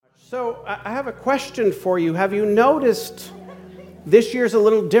So I have a question for you. Have you noticed this year's a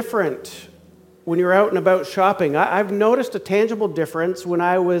little different when you're out and about shopping? I've noticed a tangible difference when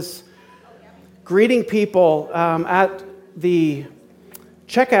I was greeting people at the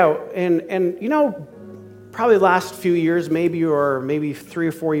checkout. And you know, probably last few years, maybe 3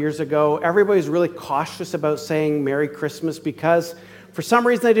 or 4 years ago, everybody's really cautious about saying Merry Christmas because for some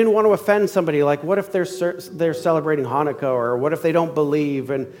reason they didn't want to offend somebody. Like, what if they're celebrating Hanukkah, or what if they don't believe?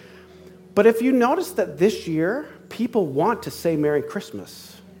 But if you notice that this year, people want to say Merry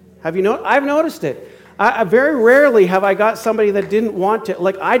Christmas. Have you noticed? I've noticed it. I very rarely have I got somebody that didn't want to,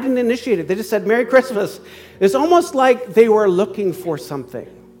 like I didn't initiate it. They just said Merry Christmas. It's almost like they were looking for something.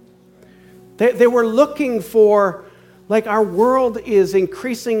 They were looking for, like, our world is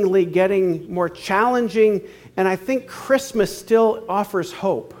increasingly getting more challenging, and I think Christmas still offers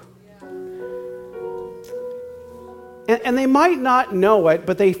hope. And they might not know it,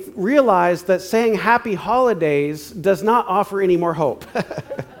 but they realize that saying Happy Holidays does not offer any more hope.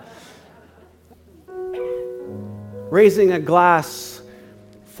 Raising a glass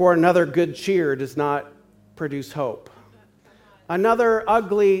for another good cheer does not produce hope. Another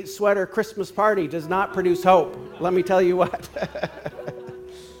ugly sweater Christmas party does not produce hope. Let me tell you what.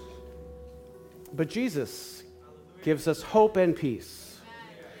 But Jesus gives us hope and peace.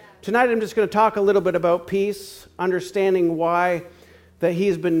 Tonight I'm just going to talk a little bit about peace, understanding why that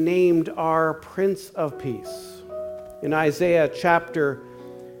he's been named our Prince of Peace. In Isaiah chapter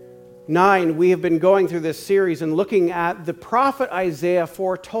 9, we have been going through this series and looking at the prophet Isaiah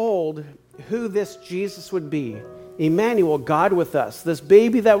foretold who this Jesus would be. Emmanuel, God with us, this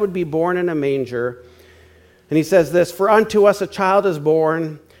baby that would be born in a manger. And he says this, "For unto us a child is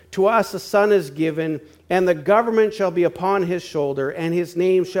born, to us a son is given, and the government shall be upon his shoulder, and his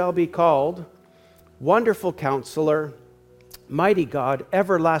name shall be called Wonderful Counselor, Mighty God,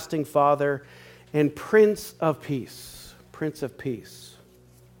 Everlasting Father, and Prince of Peace." Prince of Peace.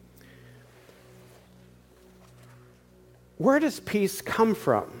 Where does peace come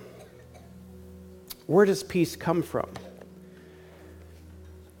from? Where does peace come from?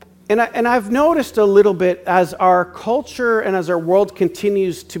 And I've noticed a little bit as our culture and as our world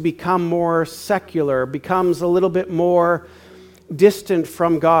continues to become more secular, becomes a little bit more distant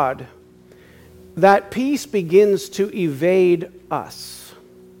from God, that peace begins to evade us.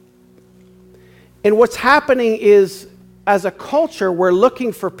 And what's happening is, as a culture, we're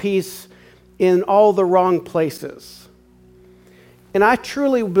looking for peace in all the wrong places. And I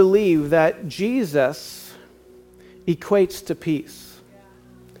truly believe that Jesus equates to peace.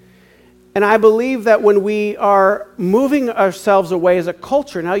 And I believe that when we are moving ourselves away as a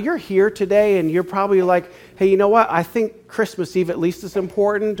culture, now you're here today and you're probably like, hey, you know what? I think Christmas Eve at least is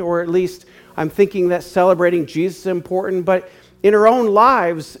important, or at least I'm thinking that celebrating Jesus is important. But in our own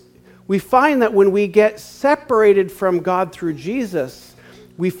lives, we find that when we get separated from God through Jesus,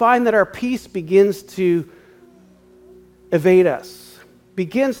 we find that our peace begins to evade us,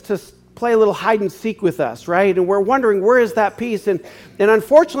 begins to play a little hide and seek with us, right? And we're wondering, where is that peace? And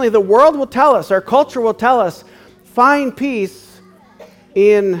unfortunately, the world will tell us, our culture will tell us, find peace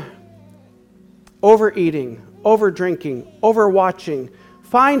in overeating, overdrinking, overwatching.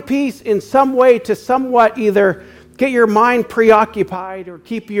 Find peace in some way to somewhat either get your mind preoccupied or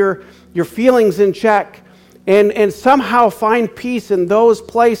keep your feelings in check, and somehow find peace in those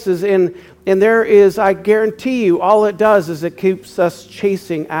places. And there is, I guarantee you, all it does is it keeps us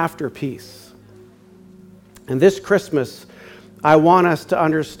chasing after peace. And this Christmas, I want us to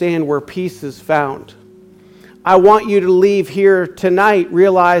understand where peace is found. I want you to leave here tonight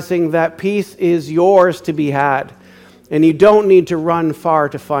realizing that peace is yours to be had. And you don't need to run far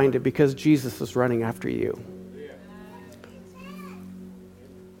to find it, because Jesus is running after you.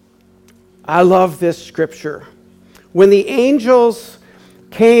 I love this scripture. When the angels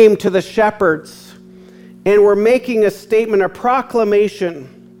came to the shepherds and were making a statement, a proclamation,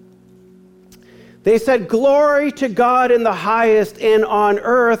 they said, "Glory to God in the highest, and on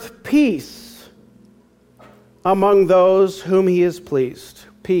earth peace among those whom he is pleased."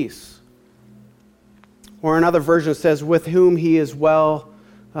 Peace. Or another version says, "with whom he is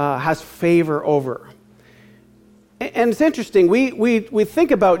has favor over." And it's interesting, we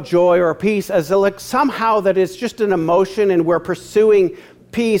think about joy or peace as like somehow that it's just an emotion and we're pursuing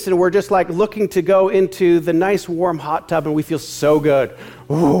peace and we're just like looking to go into the nice warm hot tub and we feel so good.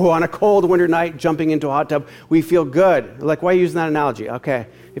 Ooh, on a cold winter night, jumping into a hot tub, we feel good. Like, why are you using that analogy? Okay,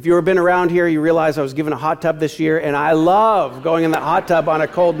 if you've been around here, you realize I was given a hot tub this year, and I love going in that hot tub on a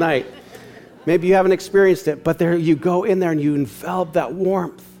cold night. Maybe you haven't experienced it, but there you go in there and you envelop that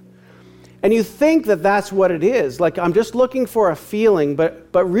warmth. And you think that that's what it is. Like, I'm just looking for a feeling,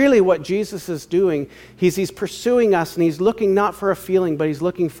 but really what Jesus is doing, he's pursuing us, and he's looking not for a feeling, but he's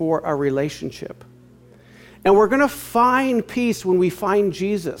looking for a relationship. And we're going to find peace when we find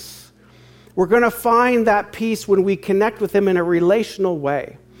Jesus. We're going to find that peace when we connect with him in a relational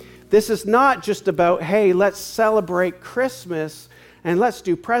way. This is not just about, hey, let's celebrate Christmas and let's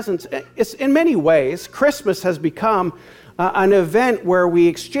do presents. It's in many ways, Christmas has become an event where we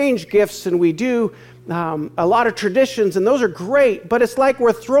exchange gifts and we do a lot of traditions, and those are great, but it's like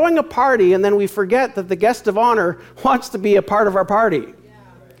we're throwing a party and then we forget that the guest of honor wants to be a part of our party.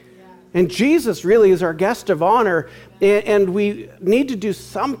 And Jesus really is our guest of honor, and we need to do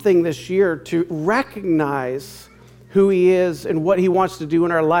something this year to recognize who he is and what he wants to do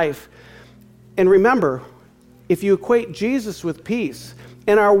in our life. And remember, if you equate Jesus with peace,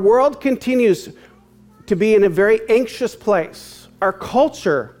 and our world continues to be in a very anxious place, our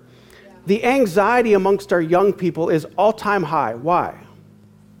culture, the anxiety amongst our young people is all-time high. Why?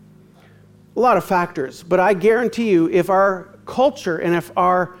 A lot of factors, but I guarantee you, if our culture and if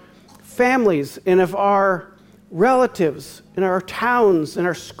our families and if our relatives in our towns and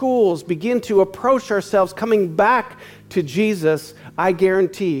our schools begin to approach ourselves coming back to Jesus, I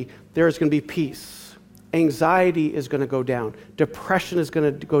guarantee there is going to be peace. Anxiety is going to go down. Depression is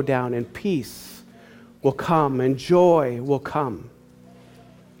going to go down, and peace will come, and joy will come.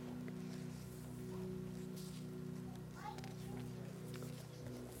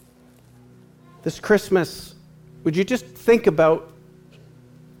 This Christmas, would you just think about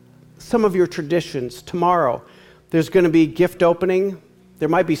some of your traditions? Tomorrow, there's going to be gift opening. There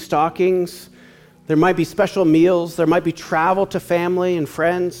might be stockings. There might be special meals. There might be travel to family and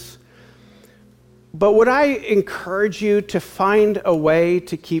friends. But would I encourage you to find a way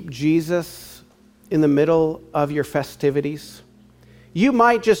to keep Jesus in the middle of your festivities? You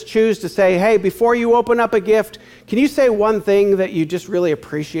might just choose to say, hey, before you open up a gift, can you say one thing that you just really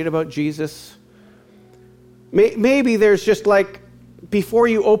appreciate about Jesus? Maybe there's just like, before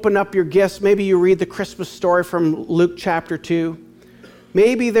you open up your gifts, maybe you read the Christmas story from Luke chapter 2.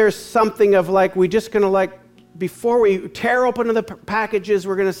 Maybe there's something of like, we're just going to like, before we tear open the packages,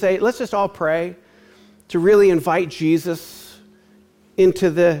 we're going to say, let's just all pray to really invite Jesus into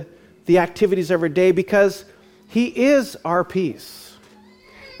the activities of our day, because he is our peace.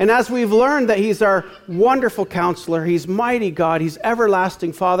 And as we've learned that he's our wonderful counselor, he's mighty God, he's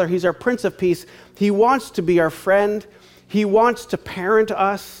everlasting Father, he's our Prince of Peace, he wants to be our friend, he wants to parent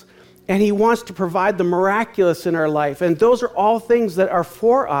us, and he wants to provide the miraculous in our life. And those are all things that are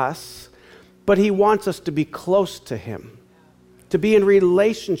for us, but he wants us to be close to him, to be in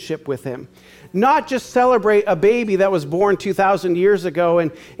relationship with him. Not just celebrate a baby that was born 2,000 years ago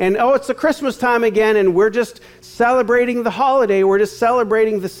and oh, it's the Christmas time again, and we're just celebrating the holiday, we're just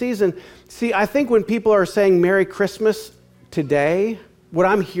celebrating the season. See, I think when people are saying Merry Christmas today, what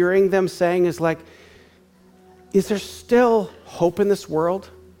I'm hearing them saying is like, is there still hope in this world?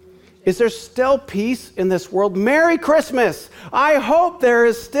 Is there still peace in this world? Merry Christmas! I hope there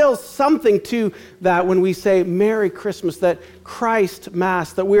is still something to that when we say Merry Christmas, that Christ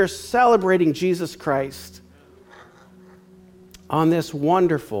Mass, that we are celebrating Jesus Christ on this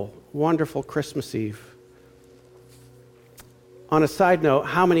wonderful, wonderful Christmas Eve. On a side note,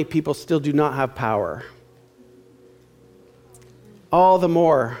 how many people still do not have power? All the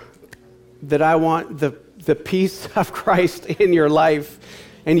more that I want the peace of Christ in your life.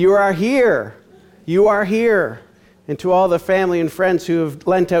 And you are here. You are here. And to all the family and friends who have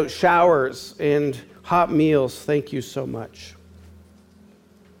lent out showers and hot meals, thank you so much.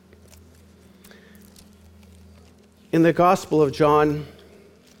 In the Gospel of John,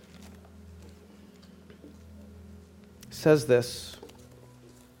 it says this.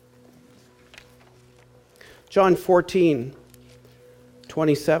 John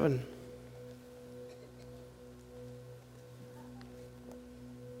 14:27.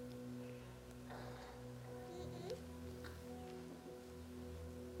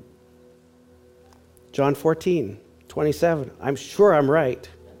 John 14:27. I'm sure I'm right.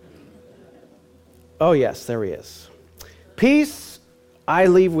 Oh, yes, there he is. Peace I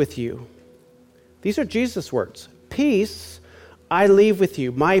leave with you. These are Jesus' words. Peace I leave with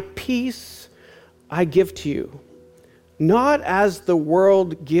you. My peace I give to you. Not as the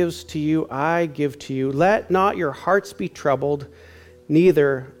world gives to you, I give to you. Let not your hearts be troubled,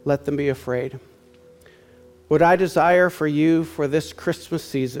 neither let them be afraid. What I desire for you for this Christmas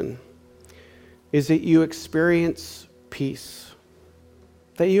season is that you experience peace,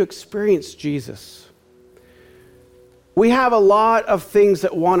 that you experience Jesus. We have a lot of things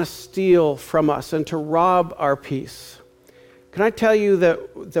that want to steal from us and to rob our peace. Can I tell you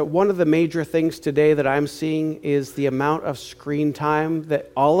that one of the major things today that I'm seeing is the amount of screen time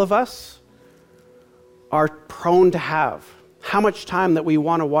that all of us are prone to have. How much time that we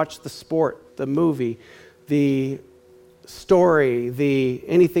want to watch the sport, the movie, the story,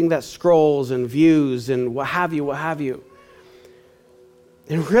 anything that scrolls and views and what have you.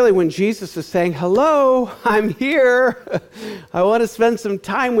 And really when Jesus is saying, hello, I'm here. I want to spend some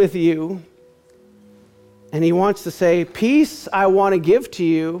time with you. And he wants to say, peace I want to give to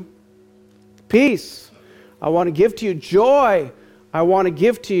you. Peace I want to give to you. Joy I want to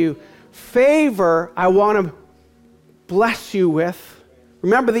give to you. Favor I want to bless you with.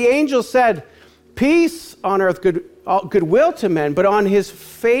 Remember, the angel said, peace on earth, goodwill to men, but on his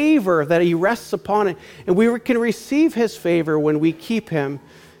favor that he rests upon it. And we can receive his favor when we keep him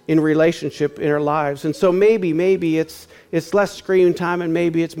in relationship in our lives. And so maybe it's less screen time and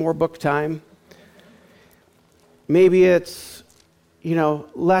maybe it's more book time. Maybe it's,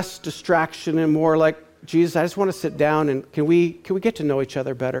 less distraction and more like, Jesus, I just want to sit down and can we get to know each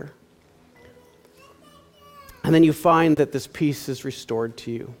other better? And then you find that this peace is restored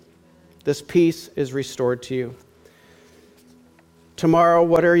to you. This peace is restored to you. Tomorrow,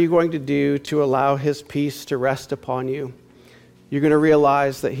 what are you going to do to allow his peace to rest upon you? You're going to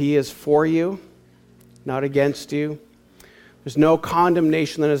realize that he is for you, not against you. There's no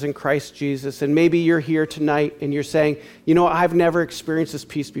condemnation that is in Christ Jesus. And maybe you're here tonight and you're saying, I've never experienced this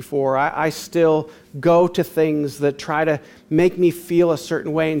peace before. I still go to things that try to make me feel a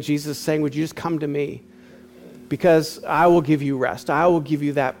certain way. And Jesus is saying, would you just come to me? Because I will give you rest. I will give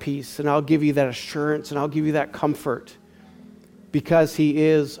you that peace. And I'll give you that assurance. And I'll give you that comfort. Because he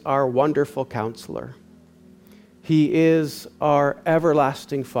is our wonderful counselor. He is our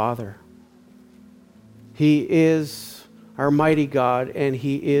everlasting Father. He is our mighty God, and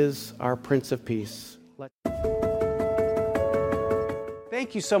he is our Prince of Peace.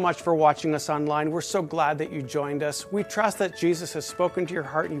 Thank you so much for watching us online. We're so glad that you joined us. We trust that Jesus has spoken to your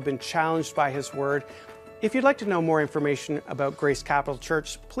heart and you've been challenged by his word. If you'd like to know more information about Grace Capital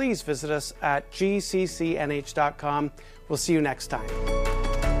Church, please visit us at gccnh.com. We'll see you next time.